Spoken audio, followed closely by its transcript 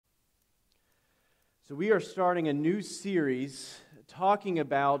So we are starting a new series talking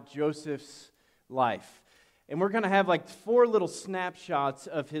about Joseph's life. And we're going to have like 4 little snapshots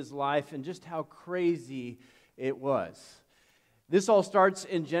of his life and just how crazy it was. This all starts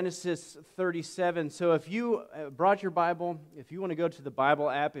in Genesis 37. So if you brought your Bible, if you want to go to the Bible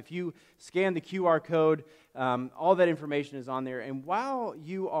app, if you scan the QR code, all that information is on there. And while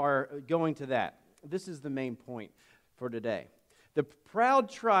you are going to that, this is the main point for today. The proud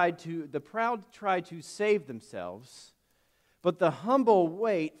tried to save themselves, but the humble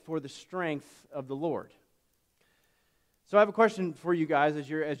wait for the strength of the Lord. So I have a question for you guys as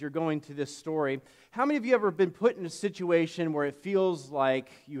you're going to this story. How many of you ever been put in a situation where it feels like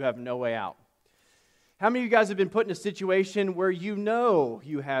you have no way out? How many of you guys have been put in a situation where you know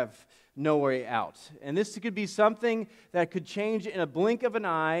you have no way out? And this could be something that could change in a blink of an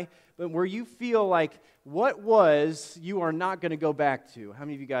eye, but where you feel like what was, you are not going to go back to. How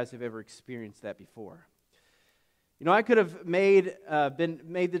many of you guys have ever experienced that before? You know, I could have made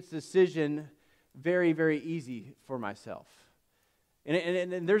this decision very, very easy for myself.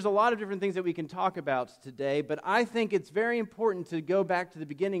 And there's a lot of different things that we can talk about today, but I think it's very important to go back to the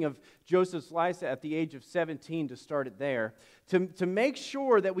beginning of Joseph's life at the age of 17 to start it there, to make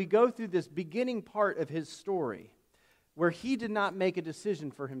sure that we go through this beginning part of his story where he did not make a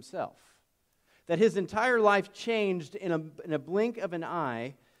decision for himself, that his entire life changed in a blink of an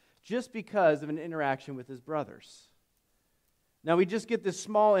eye just because of an interaction with his brothers. Now, we just get this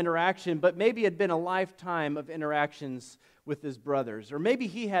small interaction, but maybe it had been a lifetime of interactions with his brothers. Or maybe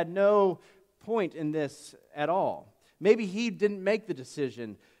he had no point in this at all. Maybe he didn't make the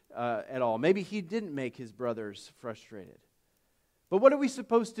decision at all. Maybe he didn't make his brothers frustrated. But what are we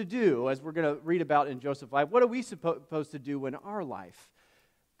supposed to do, as we're going to read about in Joseph's life? What are we supposed to do when our life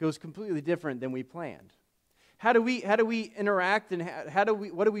goes completely different than we planned? How do we interact, and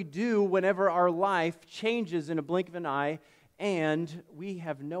what do we do whenever our life changes in a blink of an eye and we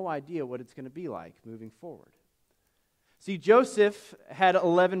have no idea what it's going to be like moving forward? See, Joseph had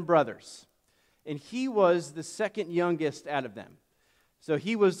 11 brothers, and he was the second youngest out of them. So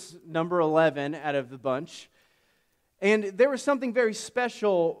he was number 11 out of the bunch. And there was something very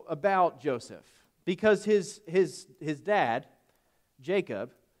special about Joseph, because his dad,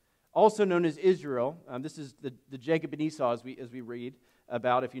 Jacob, also known as Israel, this is the Jacob and Esau as we read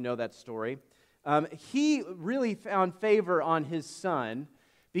about, if you know that story. He really found favor on his son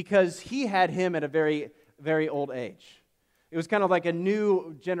because he had him at a very, very old age. It was kind of like a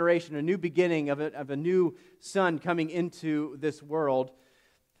new generation, a new beginning of a new son coming into this world.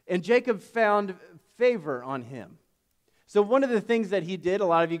 And Jacob found favor on him. So one of the things that he did, a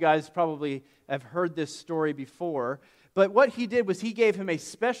lot of you guys probably have heard this story before, but what he did was he gave him a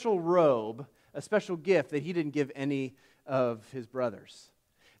special robe, a special gift that he didn't give any of his brothers.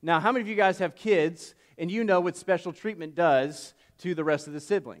 Now, how many of you guys have kids, and you know what special treatment does to the rest of the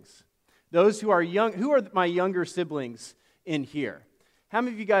siblings? Those who are young, who are my younger siblings in here? How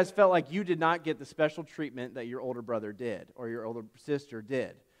many of you guys felt like you did not get the special treatment that your older brother did or your older sister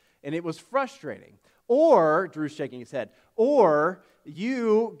did? And it was frustrating. Or, Drew's shaking his head, or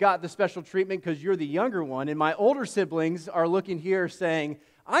you got the special treatment because you're the younger one, and my older siblings are looking here saying,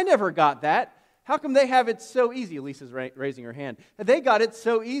 I never got that. How come they have it so easy? Lisa's raising her hand. They got it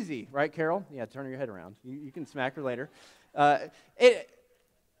so easy, right, Carol? Yeah, turn your head around. You can smack her later. And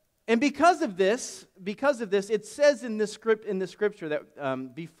because of this, it says in this scripture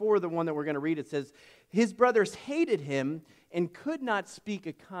that before the one that we're going to read, it says, his brothers hated him and could not speak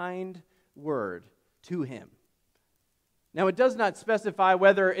a kind word to him. Now, it does not specify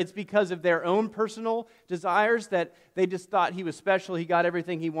whether it's because of their own personal desires that they just thought he was special, he got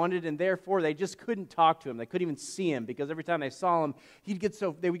everything he wanted, and therefore they just couldn't talk to him. They couldn't even see him because every time they saw him,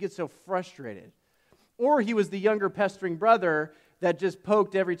 they would get so frustrated. Or he was the younger pestering brother that just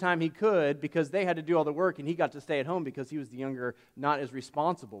poked every time he could because they had to do all the work and he got to stay at home because he was the younger, not as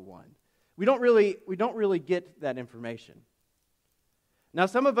responsible one. We don't really get that information. Now,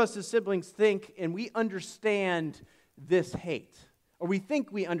 some of us as siblings think and we understand this hate, or we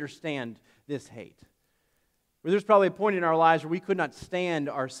think we understand this hate. Where there's probably a point in our lives where we could not stand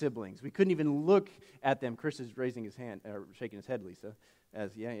our siblings. We couldn't even look at them. Chris is raising his hand, or shaking his head, Lisa,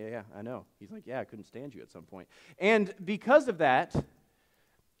 as, yeah, I know. He's like, yeah, I couldn't stand you at some point. And because of that,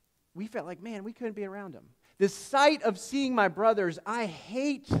 we felt like, man, we couldn't be around them. The sight of seeing my brothers, I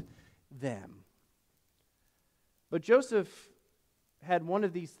hate them. But Joseph had one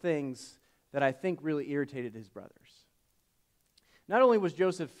of these things that I think really irritated his brothers. Not only was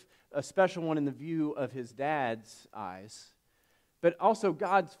Joseph a special one in the view of his dad's eyes, but also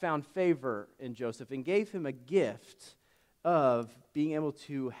God found favor in Joseph and gave him a gift of being able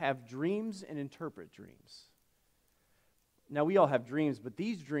to have dreams and interpret dreams. Now, we all have dreams, but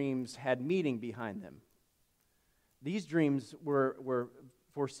these dreams had meaning behind them. These dreams were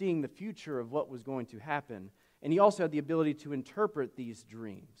foreseeing the future of what was going to happen, and he also had the ability to interpret these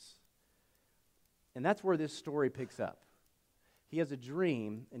dreams. And that's where this story picks up. He has a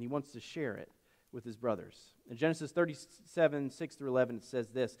dream, and he wants to share it with his brothers. In Genesis 37, 6 through 11, it says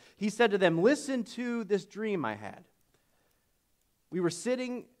this. He said to them, "Listen to this dream I had. We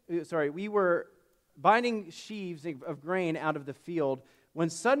were binding sheaves of grain out of the field, when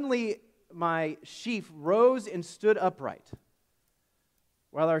suddenly my sheaf rose and stood upright,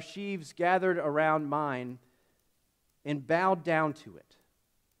 while our sheaves gathered around mine and bowed down to it.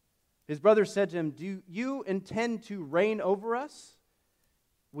 His brothers said to him, 'Do you intend to reign over us?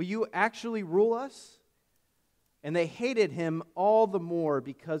 Will you actually rule us?' And they hated him all the more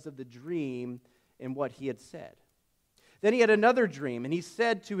because of the dream and what he had said. Then he had another dream, and he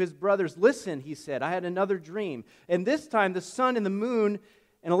said to his brothers, 'Listen,' he said, 'I had another dream. And this time the sun and the moon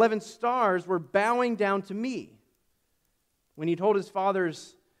and 11 stars were bowing down to me.' When he told his father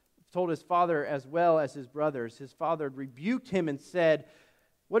as well as his brothers, his father rebuked him and said,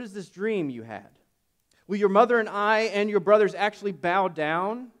 'What is this dream you had? Will your mother and I and your brothers actually bow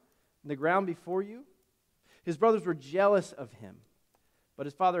down in the ground before you?' His brothers were jealous of him, but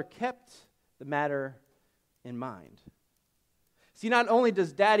his father kept the matter in mind." See, not only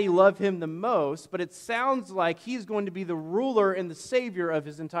does Daddy love him the most, but it sounds like he's going to be the ruler and the savior of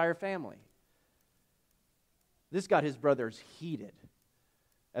his entire family. This got his brothers heated,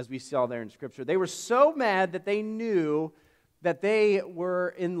 as we saw there in Scripture. They were so mad that they knew that they were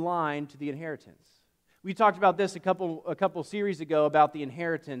in line to the inheritance. We talked about this a couple series ago about the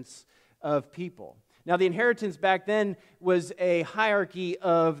inheritance of people. Now, the inheritance back then was a hierarchy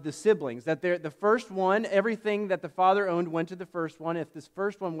of the siblings. That the first one, everything that the father owned went to the first one. If this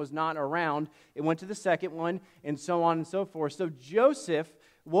first one was not around, it went to the second one, and so on and so forth. So Joseph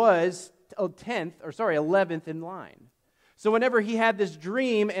was 11th in line. So whenever he had this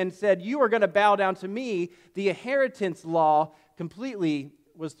dream and said, "You are going to bow down to me," the inheritance law completely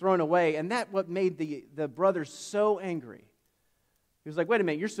was thrown away, and that's what made the brothers so angry. He was like, "Wait a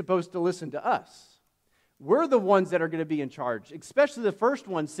minute, you're supposed to listen to us. We're the ones that are going to be in charge," especially the first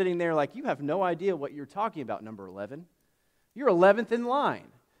one sitting there like, "You have no idea what you're talking about, number 11. You're 11th in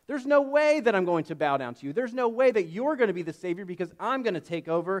line. There's no way that I'm going to bow down to you. There's no way that you're going to be the savior because I'm going to take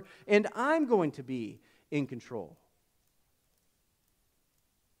over and I'm going to be in control."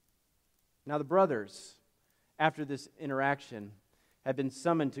 Now the brothers, after this interaction, had been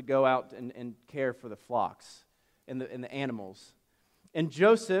summoned to go out and care for the flocks and the animals. And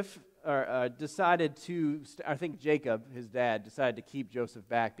Joseph decided to, I think Jacob, his dad, decided to keep Joseph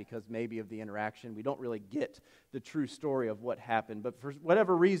back because maybe of the interaction. We don't really get the true story of what happened. But for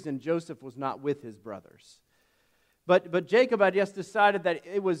whatever reason, Joseph was not with his brothers. But Jacob, I guess, decided that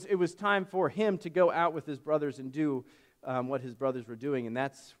it was time for him to go out with his brothers and do what his brothers were doing. And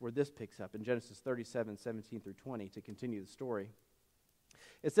that's where this picks up in Genesis 37, 17 through 20 to continue the story.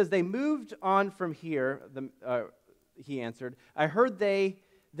 It says, "They moved on from here," he answered. "I heard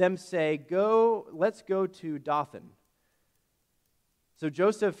them say, 'Let's go to Dothan.' So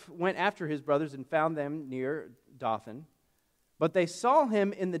Joseph went after his brothers and found them near Dothan. But they saw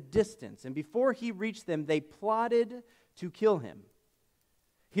him in the distance, and before he reached them, they plotted to kill him.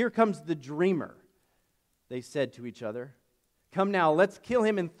 'Here comes the dreamer,' they said to each other. 'Come now, let's kill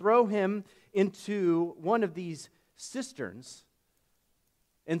him and throw him into one of these cisterns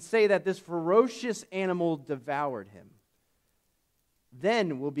and say that this ferocious animal devoured him.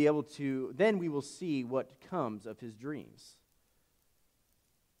 Then we will see what comes of his dreams.'"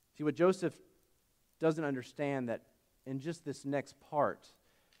 See, what Joseph doesn't understand that in just this next part,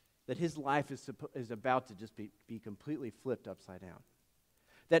 that his life is about to just be completely flipped upside down.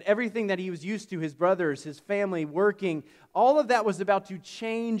 That everything that he was used to, his brothers, his family, working, all of that was about to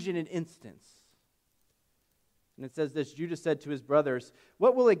change in an instant. And it says this, Judah said to his brothers,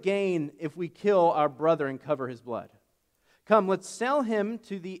 "What will it gain if we kill our brother and cover his blood? Come, let's sell him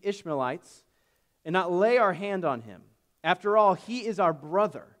to the Ishmaelites and not lay our hand on him. After all, he is our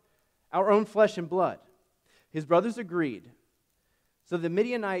brother, our own flesh and blood." His brothers agreed. So the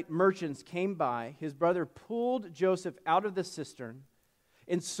Midianite merchants came by. His brother pulled Joseph out of the cistern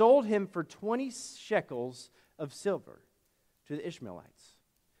and sold him for 20 shekels of silver to the Ishmaelites,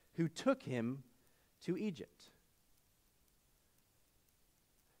 who took him to Egypt.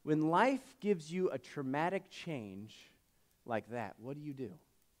 When life gives you a traumatic change like that, what do you do?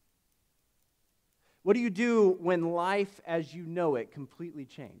 What do you do when life as you know it completely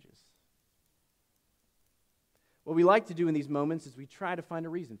changes? What we like to do in these moments is we try to find a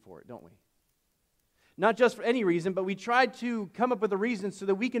reason for it, don't we? Not just for any reason, but we try to come up with a reason so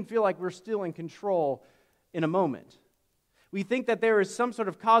that we can feel like we're still in control in a moment. We think that there is some sort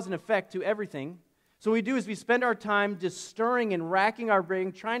of cause and effect to everything. So what we do is we spend our time just stirring and racking our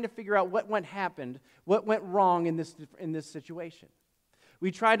brain, trying to figure out what happened, what went wrong in this situation.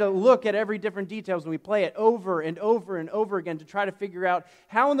 We try to look at every different details and we play it over and over and over again to try to figure out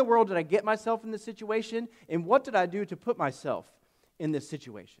how in the world did I get myself in this situation and what did I do to put myself in this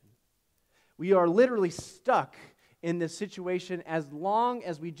situation. We are literally stuck in this situation as long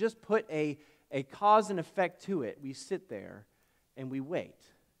as we just put a cause and effect to it. We sit there and we wait,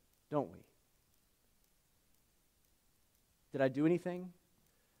 don't we? Did I do anything?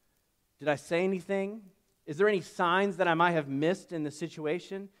 Did I say anything? Is there any signs that I might have missed in the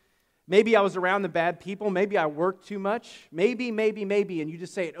situation? Maybe I was around the bad people. Maybe I worked too much. Maybe, and you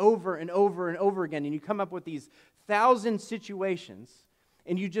just say it over and over and over again, and you come up with these 1,000 situations,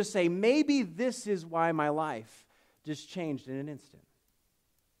 and you just say, maybe this is why my life just changed in an instant.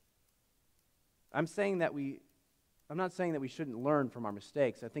 I'm not saying that we shouldn't learn from our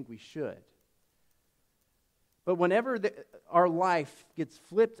mistakes. I think we should. But whenever our life gets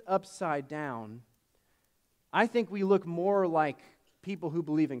flipped upside down, I think we look more like people who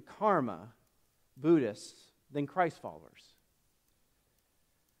believe in karma, Buddhists, than Christ followers.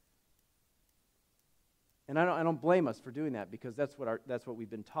 And I don't blame us for doing that because that's what we've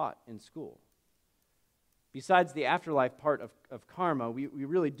been taught in school. Besides the afterlife part of karma, we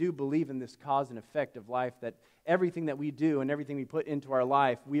really do believe in this cause and effect of life, that everything that we do and everything we put into our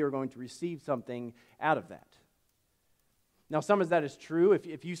life, we are going to receive something out of that. Now, some of that is true.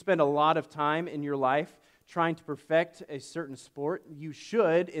 If you spend a lot of time in your life trying to perfect a certain sport, you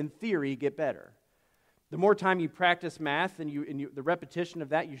should, in theory, get better. The more time you practice math and the repetition of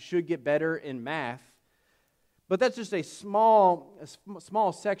that, you should get better in math. But that's just a small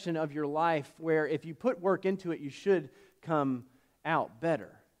section of your life where if you put work into it, you should come out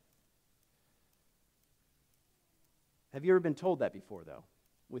better. Have you ever been told that before, though,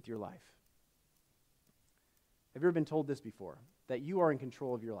 with your life? Have you ever been told this before, that you are in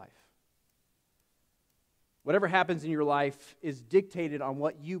control of your life? Whatever happens in your life is dictated on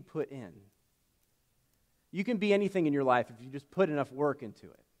what you put in. You can be anything in your life if you just put enough work into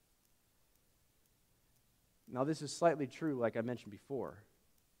it. Now, this is slightly true, like I mentioned before.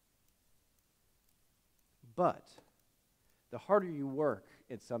 But the harder you work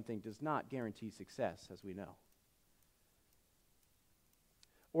at something does not guarantee success, as we know.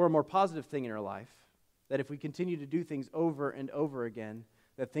 Or a more positive thing in our life, that if we continue to do things over and over again,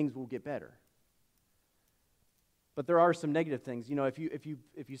 that things will get better. But there are some negative things. You know, if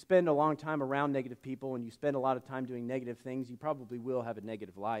you spend a long time around negative people and you spend a lot of time doing negative things, you probably will have a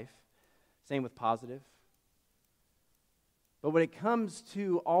negative life. Same with positive. But when it comes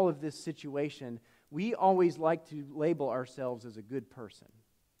to all of this situation, we always like to label ourselves as a good person.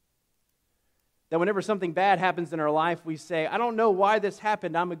 That whenever something bad happens in our life, we say, I don't know why this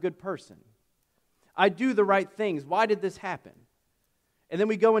happened, I'm a good person. I do the right things, why did this happen? And then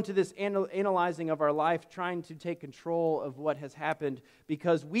we go into this analyzing of our life, trying to take control of what has happened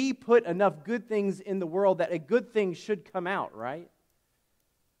because we put enough good things in the world that a good thing should come out, right?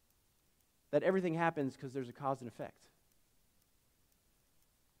 That everything happens because there's a cause and effect.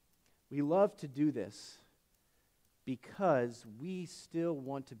 We love to do this because we still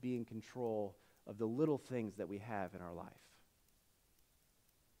want to be in control of the little things that we have in our life.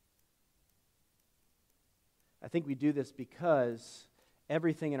 I think we do this because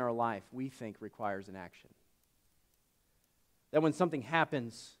everything in our life we think requires an action. That when something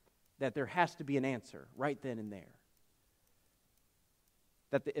happens, that there has to be an answer right then and there.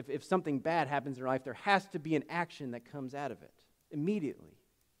 That if something bad happens in our life, there has to be an action that comes out of it immediately.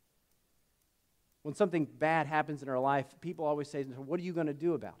 When something bad happens in our life, people always say, what are you going to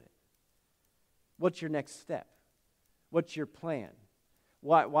do about it? What's your next step? What's your plan?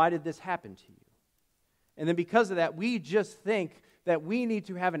 Why did this happen to you? And then because of that, we just think that we need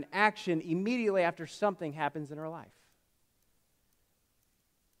to have an action immediately after something happens in our life.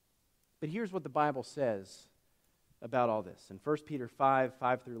 But here's what the Bible says about all this. In 1 Peter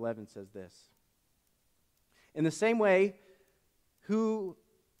 5:5-11 says this. In the same way,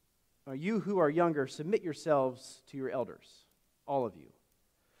 you who are younger, submit yourselves to your elders, all of you.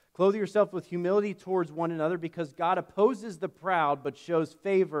 Clothe yourself with humility towards one another because God opposes the proud but shows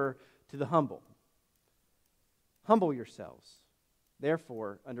favor to the humble. Humble yourselves,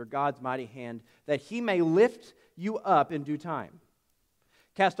 therefore, under God's mighty hand, that he may lift you up in due time.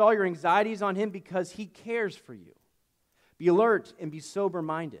 Cast all your anxieties on him because he cares for you. Be alert and be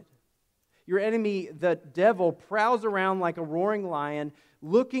sober-minded. Your enemy, the devil, prowls around like a roaring lion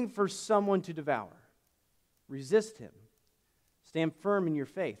looking for someone to devour. Resist him. Stand firm in your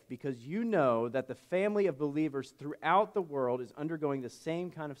faith because you know that the family of believers throughout the world is undergoing the same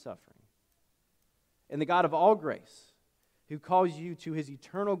kind of suffering. And the God of all grace, who calls you to his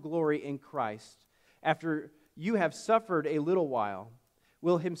eternal glory in Christ, after you have suffered a little while,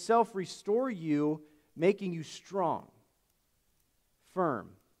 will himself restore you, making you strong, firm,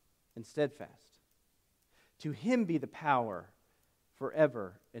 and steadfast. To him be the power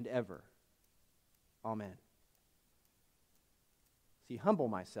forever and ever. Amen. See, humble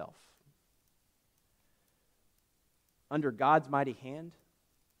myself under God's mighty hand.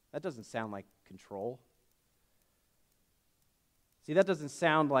 That doesn't sound like control. See, that doesn't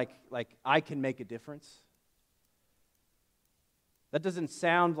sound like I can make a difference. That doesn't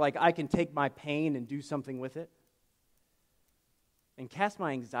sound like I can take my pain and do something with it. And cast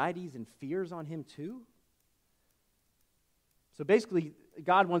my anxieties and fears on him too. So basically,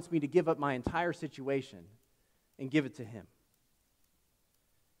 God wants me to give up my entire situation and give it to him.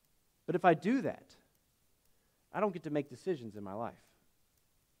 But if I do that, I don't get to make decisions in my life.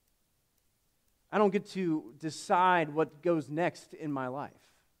 I don't get to decide what goes next in my life.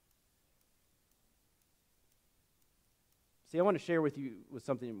 See, I want to share with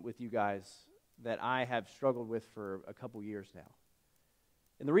something with you guys that I have struggled with for a couple years now.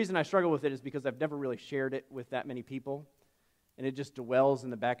 And the reason I struggle with it is because I've never really shared it with that many people. And it just dwells in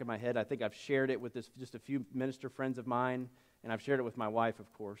the back of my head. I think I've shared it with just a few minister friends of mine, and I've shared it with my wife,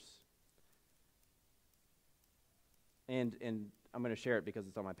 of course. And I'm going to share it because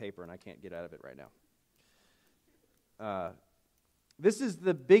it's on my paper, and I can't get out of it right now. This is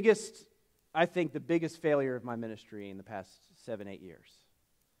the biggest failure of my ministry in the past 7-8 years.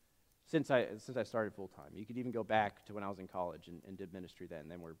 Since I started full-time. You could even go back to when I was in college and did ministry then.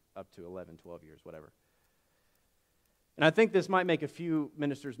 Then we're up to 11, 12 years, whatever. And I think this might make a few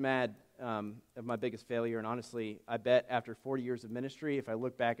ministers mad of my biggest failure. And honestly, I bet after 40 years of ministry, if I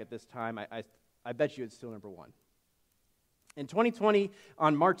look back at this time, I bet you it's still number one. In 2020,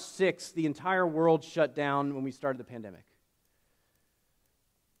 on March 6th, the entire world shut down when we started the pandemic.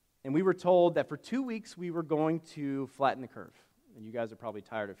 And we were told that for 2 weeks we were going to flatten the curve. And you guys are probably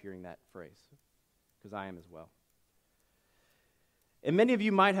tired of hearing that phrase, because I am as well. And many of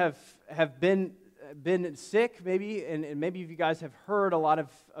you might have been sick, maybe, and maybe you guys have heard a lot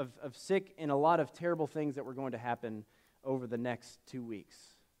of sick and a lot of terrible things that were going to happen over the next 2 weeks.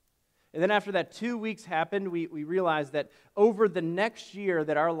 And then after that 2 weeks happened, we realized that over the next year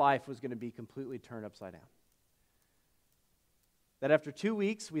that our life was going to be completely turned upside down. That after 2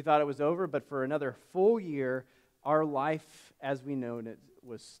 weeks, we thought it was over, but for another full year, our life as we know it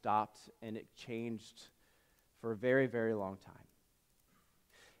was stopped, and it changed for a very, very long time.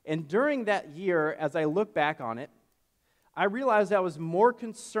 And during that year, as I look back on it, I realized I was more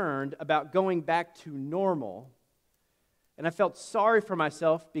concerned about going back to normal, and I felt sorry for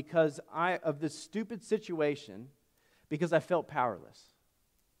myself because of this stupid situation, because I felt powerless.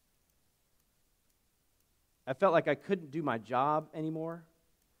 I felt like I couldn't do my job anymore.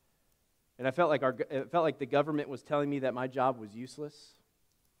 And I felt like the government was telling me that my job was useless,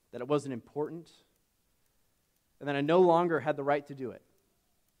 that it wasn't important, and that I no longer had the right to do it.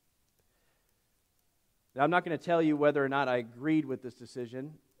 Now, I'm not going to tell you whether or not I agreed with this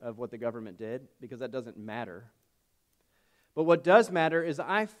decision of what the government did, because that doesn't matter. But what does matter is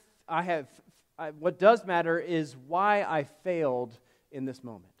what does matter is why I failed in this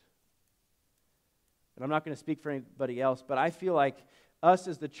moment. And I'm not going to speak for anybody else, but I feel like us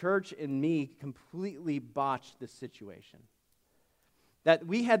as the church and me completely botched this situation. That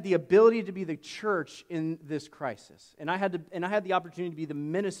we had the ability to be the church in this crisis. And I had the opportunity to be the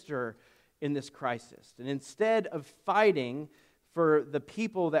minister in this crisis. And instead of fighting for the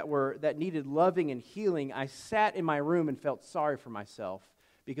people that needed loving and healing, I sat in my room and felt sorry for myself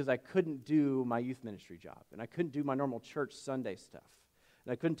because I couldn't do my youth ministry job. And I couldn't do my normal church Sunday stuff.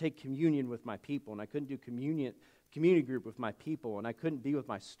 And I couldn't take communion with my people. And I couldn't do community group with my people, and I couldn't be with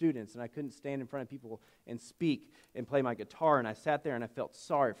my students, and I couldn't stand in front of people and speak and play my guitar, and I sat there and I felt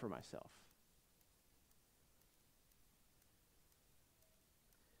sorry for myself.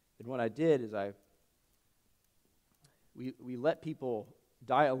 And what I did is we let people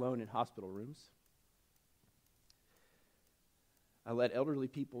die alone in hospital rooms. I let elderly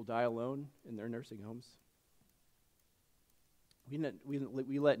people die alone in their nursing homes.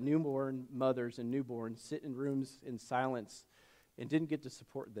 We let newborn mothers and newborns sit in rooms in silence and didn't get to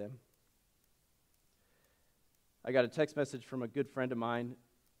support them. I got a text message from a good friend of mine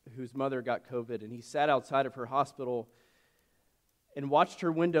whose mother got COVID, and he sat outside of her hospital and watched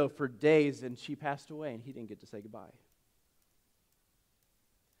her window for days, and she passed away, and he didn't get to say goodbye.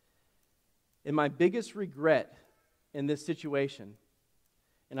 And my biggest regret in this situation,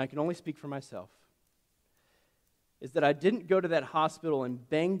 and I can only speak for myself, is that I didn't go to that hospital and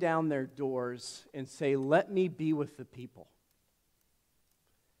bang down their doors and say, let me be with the people.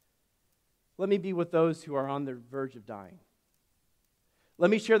 Let me be with those who are on the verge of dying.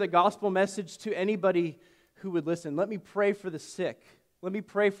 Let me share the gospel message to anybody who would listen. Let me pray for the sick. Let me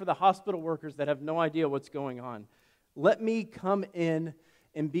pray for the hospital workers that have no idea what's going on. Let me come in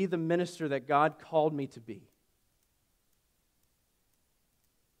and be the minister that God called me to be.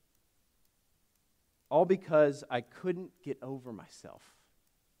 All because I couldn't get over myself.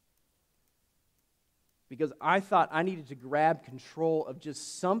 Because I thought I needed to grab control of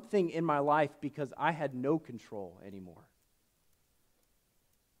just something in my life because I had no control anymore.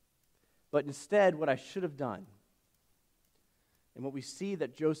 But instead, what I should have done, and what we see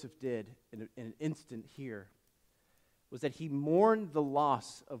that Joseph did in an instant here, was that he mourned the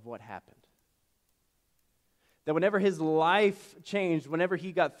loss of what happened. That whenever his life changed, whenever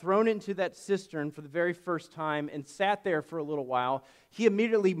he got thrown into that cistern for the very first time and sat there for a little while, he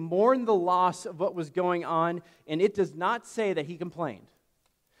immediately mourned the loss of what was going on, and it does not say that he complained.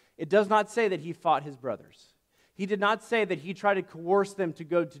 It does not say that he fought his brothers. He did not say that he tried to coerce them to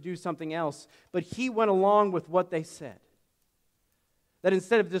go to do something else, but he went along with what they said. That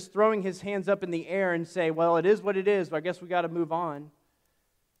instead of just throwing his hands up in the air and say, well, it is what it is, but I guess we got to move on.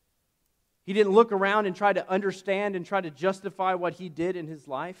 He didn't look around and try to understand and try to justify what he did in his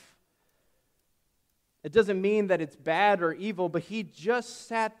life. It doesn't mean that it's bad or evil, but he just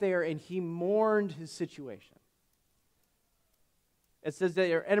sat there and he mourned his situation. It says that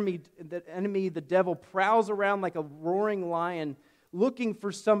your enemy, the devil, prowls around like a roaring lion looking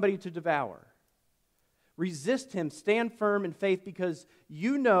for somebody to devour. Resist him, stand firm in faith, because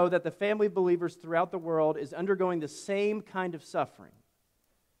you know that the family of believers throughout the world is undergoing the same kind of suffering.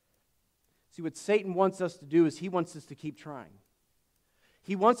 See, what Satan wants us to do is he wants us to keep trying.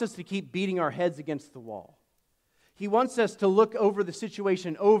 He wants us to keep beating our heads against the wall. He wants us to look over the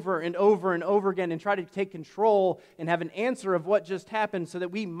situation over and over and over again and try to take control and have an answer of what just happened so that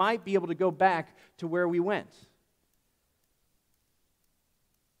we might be able to go back to where we went.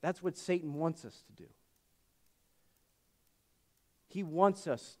 That's what Satan wants us to do. He wants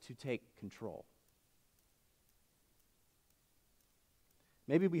us to take control.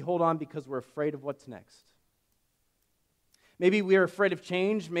 Maybe we hold on because we're afraid of what's next. Maybe we are afraid of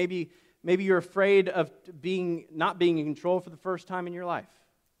change. Maybe you're afraid of not being in control for the first time in your life.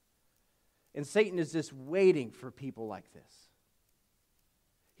 And Satan is just waiting for people like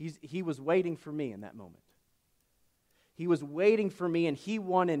this. He was waiting for me in that moment. He was waiting for me, and he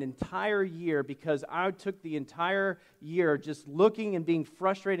won an entire year because I took the entire year just looking and being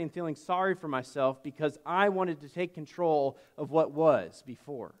frustrated and feeling sorry for myself because I wanted to take control of what was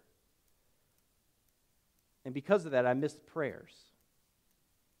before. And because of that, I missed prayers.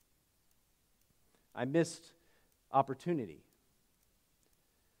 I missed opportunity.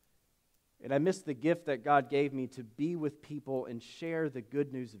 And I missed the gift that God gave me to be with people and share the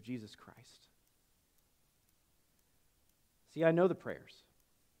good news of Jesus Christ. See, I know the prayers.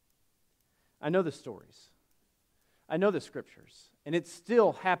 I know the stories. I know the scriptures. And it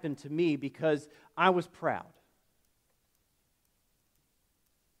still happened to me because I was proud.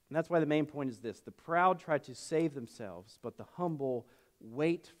 And that's why the main point is this. The proud try to save themselves, but the humble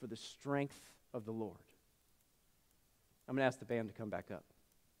wait for the strength of the Lord. I'm going to ask the band to come back up.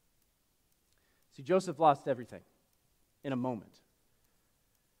 See, Joseph lost everything in a moment.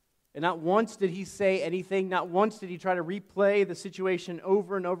 And not once did he say anything. Not once did he try to replay the situation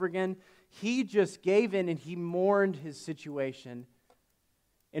over and over again. He just gave in and he mourned his situation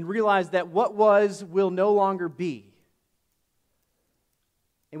and realized that what was will no longer be.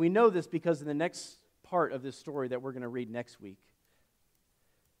 And we know this because in the next part of this story that we're going to read next week,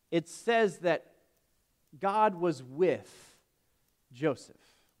 it says that God was with Joseph.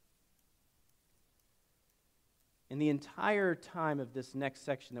 In the entire time of this next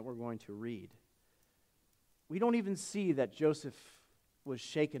section that we're going to read, we don't even see that Joseph was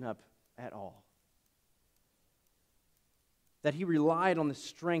shaken up at all. That he relied on the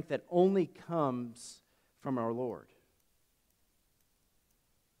strength that only comes from our Lord.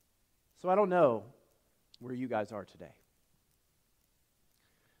 So I don't know where you guys are today.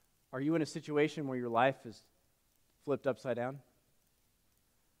 Are you in a situation where your life is flipped upside down?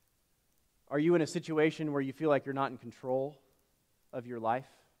 Are you in a situation where you feel like you're not in control of your life?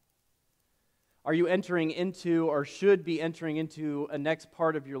 Are you entering into or should be entering into a next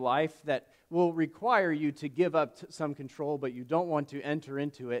part of your life that will require you to give up some control, but you don't want to enter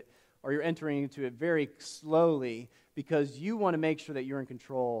into it, or you're entering into it very slowly because you want to make sure that you're in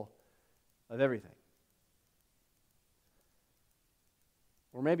control of everything?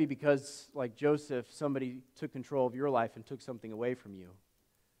 Or maybe because, like Joseph, somebody took control of your life and took something away from you.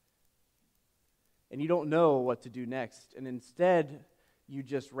 And you don't know what to do next. And instead, you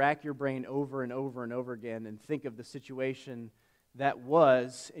just rack your brain over and over and over again and think of the situation that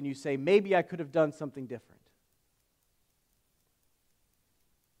was, and you say, maybe I could have done something different.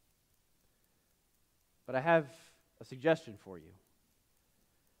 But I have a suggestion for you.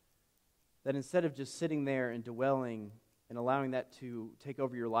 That instead of just sitting there and dwelling and allowing that to take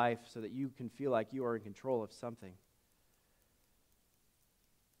over your life so that you can feel like you are in control of something,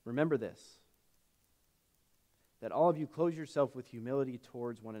 remember this, that all of you clothe yourself with humility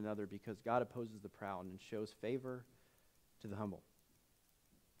towards one another, because God opposes the proud and shows favor to the humble.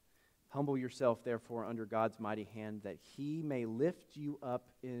 Humble yourself, therefore, under God's mighty hand, that he may lift you up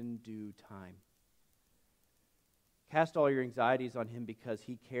in due time. Cast all your anxieties on him because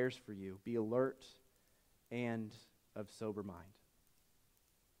he cares for you. Be alert and of sober mind.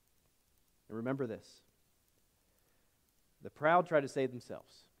 And remember this: the proud try to save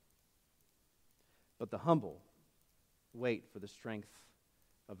themselves, but the humble wait for the strength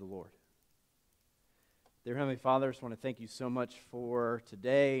of the Lord. Dear Heavenly Father, I just want to thank you so much for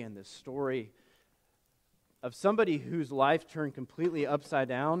today and this story of somebody whose life turned completely upside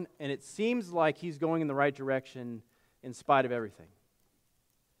down, and it seems like he's going in the right direction in spite of everything.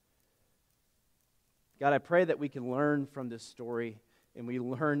 God, I pray that we can learn from this story, and we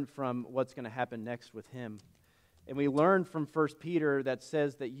learn from what's going to happen next with him. And we learn from 1 Peter that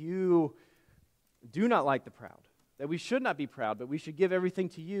says that you do not like the proud, that we should not be proud, but we should give everything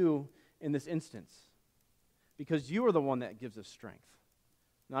to you in this instance, because you are the one that gives us strength,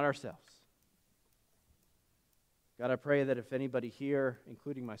 not ourselves. God, I pray that if anybody here,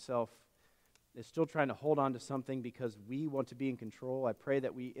 including myself, is still trying to hold on to something because we want to be in control, I pray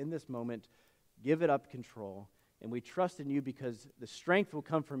that we, in this moment, give it up control, and we trust in you because the strength will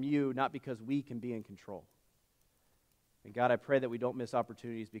come from you, not because we can be in control. And God, I pray that we don't miss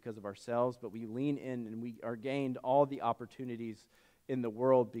opportunities because of ourselves, but we lean in and we are gained all the opportunities in the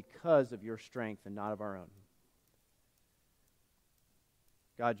world because of your strength and not of our own.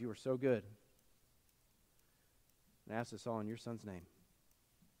 God, you are so good. And I ask this all in your Son's name.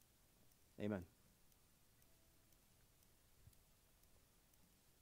 Amen.